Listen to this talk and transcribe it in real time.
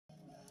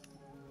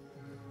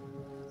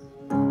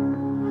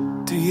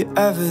you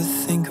ever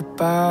think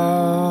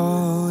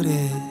about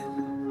it?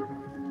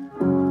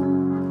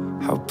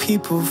 How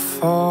people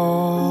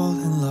fall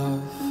in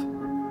love.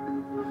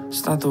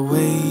 It's not the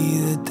way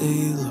that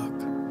they look.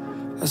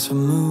 That's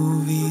from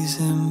movies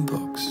and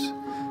books.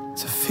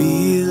 It's a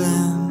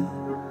feeling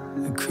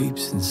that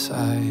creeps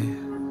inside.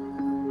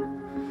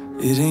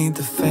 It ain't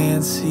the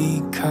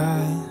fancy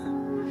kind.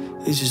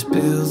 It just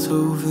builds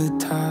over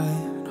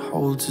time.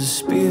 Holds a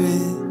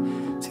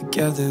spirit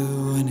together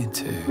when it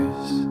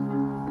tears.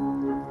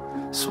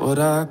 It's what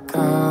I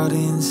got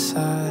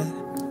inside.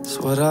 It's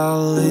what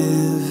I'll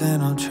live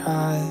and I'll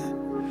try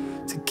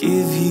to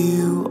give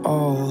you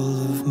all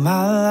of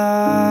my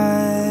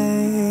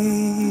life.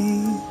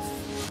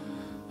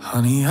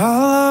 Honey, I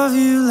love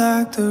you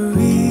like the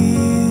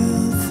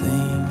real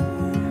thing,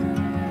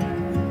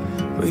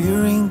 with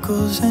your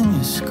wrinkles and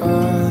your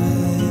scars.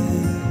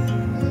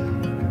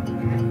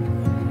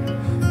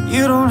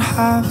 You don't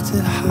have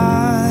to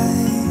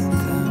hide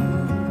them.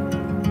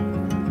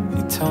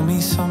 You tell me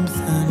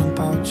something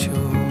about your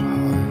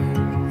heart.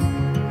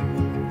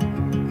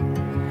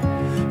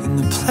 And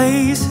the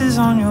places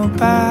on your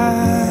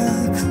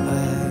back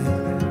leg,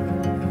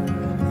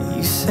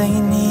 you say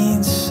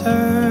need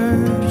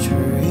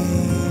surgery.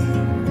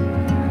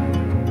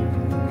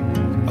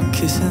 I'll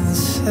kiss and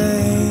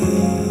say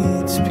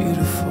it's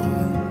beautiful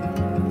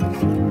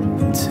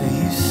until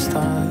you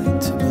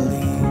start to believe.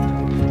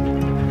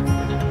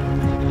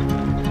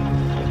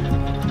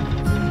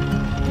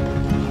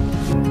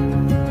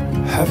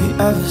 Have you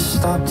ever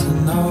stopped to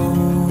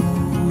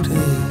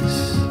notice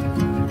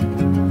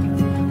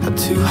how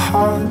two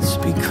hearts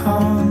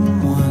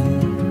become one?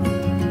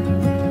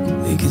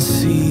 They can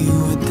see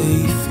what they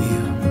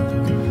feel,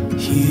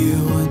 hear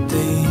what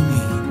they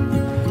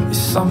mean. It's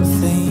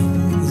something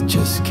that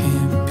just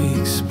can't be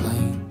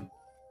explained.